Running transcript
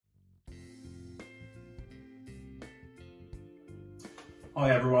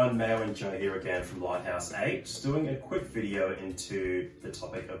Hi everyone, Mayo and Joe here again from Lighthouse 8, just doing a quick video into the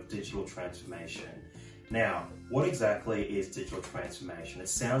topic of digital transformation. Now, what exactly is digital transformation? It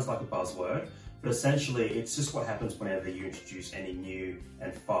sounds like a buzzword, but essentially it's just what happens whenever you introduce any new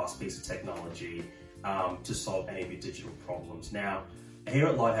and fast piece of technology to solve any of your digital problems. Now, here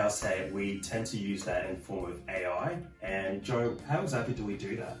at Lighthouse 8, we tend to use that in the form of AI. And Joe, how exactly do we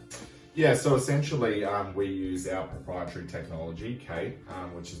do that? Yeah, so essentially we use our proprietary technology, Kate,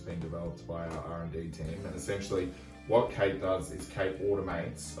 which has been developed by our R&D team. And essentially what Kate does is Kate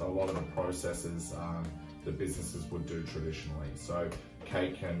automates a lot of the processes that businesses would do traditionally. So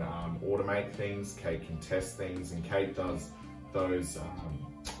Kate can automate things, Kate can test things, and Kate does those,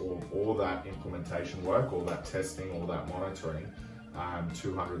 all that implementation work, all that testing, all that monitoring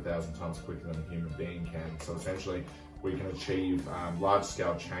 200,000 times quicker than a human being can. So essentially we can achieve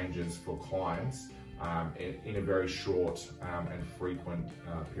large-scale changes for clients in a very short and frequent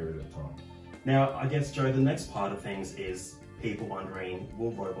period of time. Now, I guess, Joe, the next part of things is people wondering,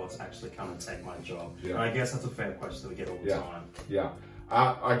 will robots actually come and take my job? Yeah. And I guess that's a fair question that we get all the time. Yeah.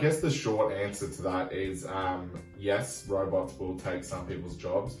 I guess the short answer to that is yes, robots will take some people's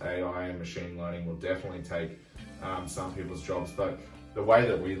jobs. AI and machine learning will definitely take some people's jobs, but the way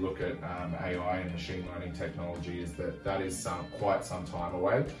that we look at AI and machine learning technology is that is quite some time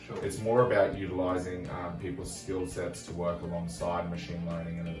away. Sure. It's more about utilising people's skill sets to work alongside machine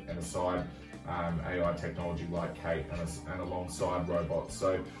learning and aside AI technology like Kate and alongside robots.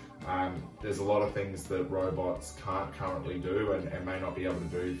 So there's a lot of things that robots can't currently do and may not be able to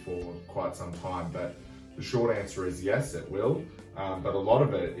do for quite some time, but the short answer is yes, it will, but a lot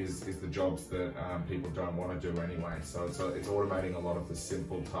of it is the jobs that people don't want to do anyway. So it's automating a lot of the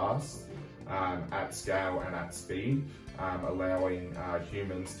simple tasks at scale and at speed, allowing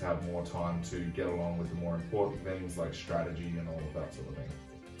humans to have more time to get along with the more important things like strategy and all of that sort of thing.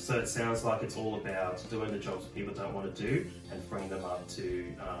 So it sounds like it's all about doing the jobs people don't want to do and freeing them up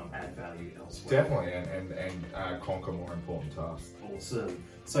to add value elsewhere. Definitely, and conquer more important tasks. Awesome.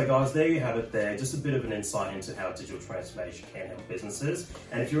 So guys, there you have it there. Just a bit of an insight into how digital transformation can help businesses.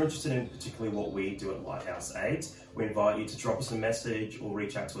 And if you're interested in particularly what we do at Lighthouse 8, we invite you to drop us a message or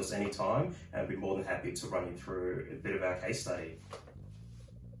reach out to us anytime, and we'd be more than happy to run you through a bit of our case study.